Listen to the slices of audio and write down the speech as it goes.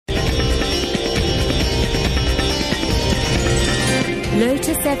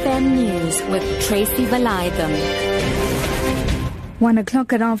Lotus FM News with Tracy Valaydham. 1 o'clock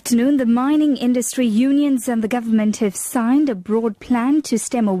that afternoon, the mining industry unions and the government have signed a broad plan to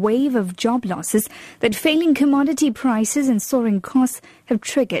stem a wave of job losses that failing commodity prices and soaring costs have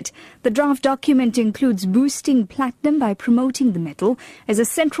triggered. The draft document includes boosting platinum by promoting the metal as a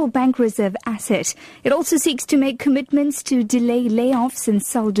central bank reserve asset. It also seeks to make commitments to delay layoffs and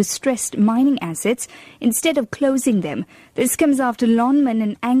sell distressed mining assets instead of closing them. This comes after Lonmin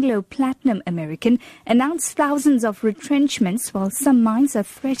and Anglo Platinum American announced thousands of retrenchments while some mines are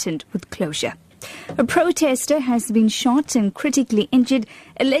threatened with closure. A protester has been shot and critically injured,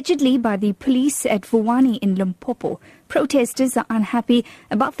 allegedly by the police at Vuwani in Limpopo. Protesters are unhappy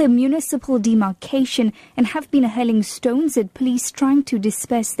about the municipal demarcation and have been hurling stones at police trying to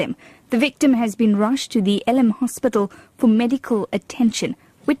disperse them. The victim has been rushed to the LM hospital for medical attention.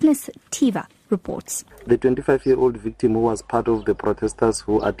 Witness Tiva reports. The 25-year-old victim, who was part of the protesters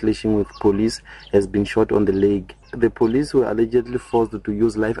who are clashing with police, has been shot on the leg. The police were allegedly forced to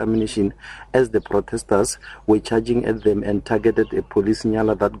use live ammunition as the protesters were charging at them and targeted a police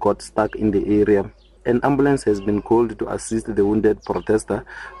nyala that got stuck in the area. An ambulance has been called to assist the wounded protester,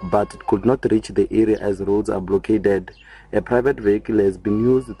 but it could not reach the area as roads are blockaded. A private vehicle has been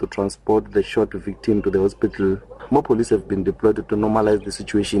used to transport the shot victim to the hospital. More police have been deployed to normalize the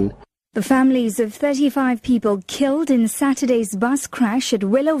situation. The families of 35 people killed in Saturday's bus crash at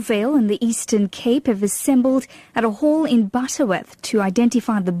Willowvale in the Eastern Cape have assembled at a hall in Butterworth to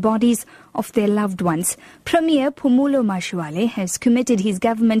identify the bodies of their loved ones. Premier Phumulo Mashwale has committed his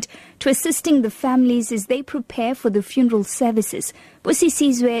government to assisting the families as they prepare for the funeral services.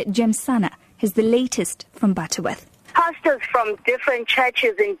 Busisizwe Jemsana has the latest from Butterworth. Pastors from different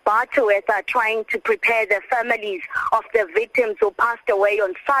churches in Butterworth are trying to prepare the families of the victims who passed away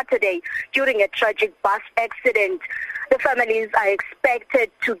on Saturday during a tragic bus accident. The families are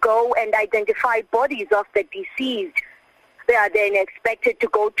expected to go and identify bodies of the deceased. They are then expected to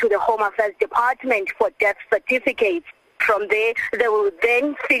go to the Home Affairs Department for death certificates. From there, they will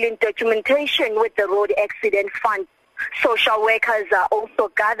then fill in documentation with the Road Accident Fund. Social workers are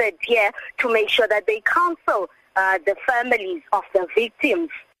also gathered here to make sure that they counsel the families of the victims.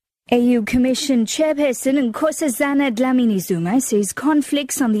 AU Commission Chairperson Nkosazana Dlamini-Zuma says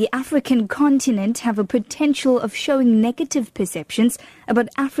conflicts on the African continent have a potential of showing negative perceptions about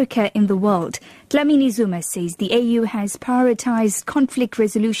Africa in the world. Dlamini-Zuma says the AU has prioritized conflict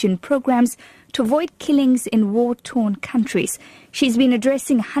resolution programs to avoid killings in war-torn countries. She's been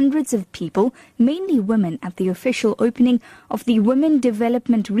addressing hundreds of people, mainly women, at the official opening of the Women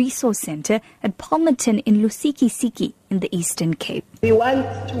Development Resource Centre at Palmerton in Lusikisiki in the Eastern Cape. We want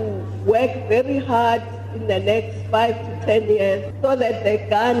to work very hard in the next 5 to 10 years so that the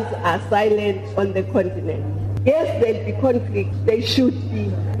guns are silent on the continent. Yes, there'll be conflict. They should be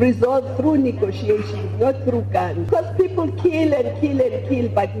resolved through negotiations, not through guns. Because people kill and kill and kill,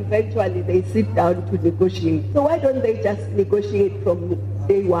 but eventually they sit down to negotiate. So why don't they just negotiate from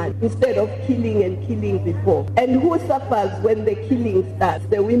day one instead of killing and killing before? And who suffers when the killing starts?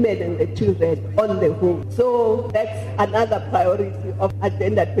 The women and the children on the home. So that's another priority of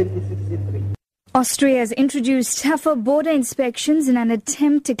Agenda 2063. Austria has introduced tougher border inspections in an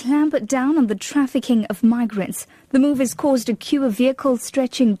attempt to clamp down on the trafficking of migrants. The move has caused a queue of vehicles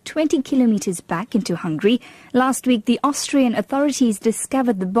stretching 20 kilometers back into Hungary. Last week, the Austrian authorities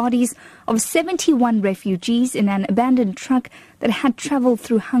discovered the bodies of 71 refugees in an abandoned truck that had travelled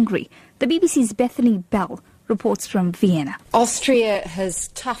through Hungary. The BBC's Bethany Bell reports from Vienna. Austria has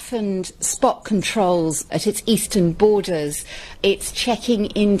toughened spot controls at its eastern borders. It's checking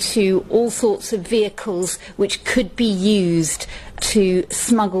into all sorts of vehicles which could be used to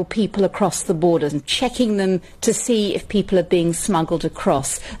smuggle people across the border and checking them to see if people are being smuggled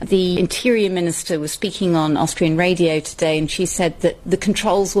across. The Interior Minister was speaking on Austrian radio today, and she said that the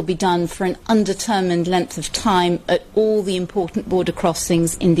controls will be done for an undetermined length of time at all the important border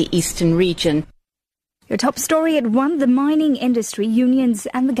crossings in the eastern region. Your top story at 1, the mining industry unions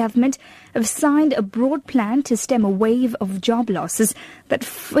and the government have signed a broad plan to stem a wave of job losses that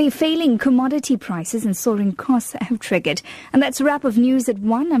failing commodity prices and soaring costs have triggered. And that's a wrap of news at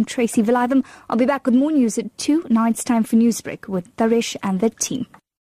 1. I'm Tracy Valaydham. I'll be back with more news at 2. Now it's time for Newsbreak with Tarish and the team.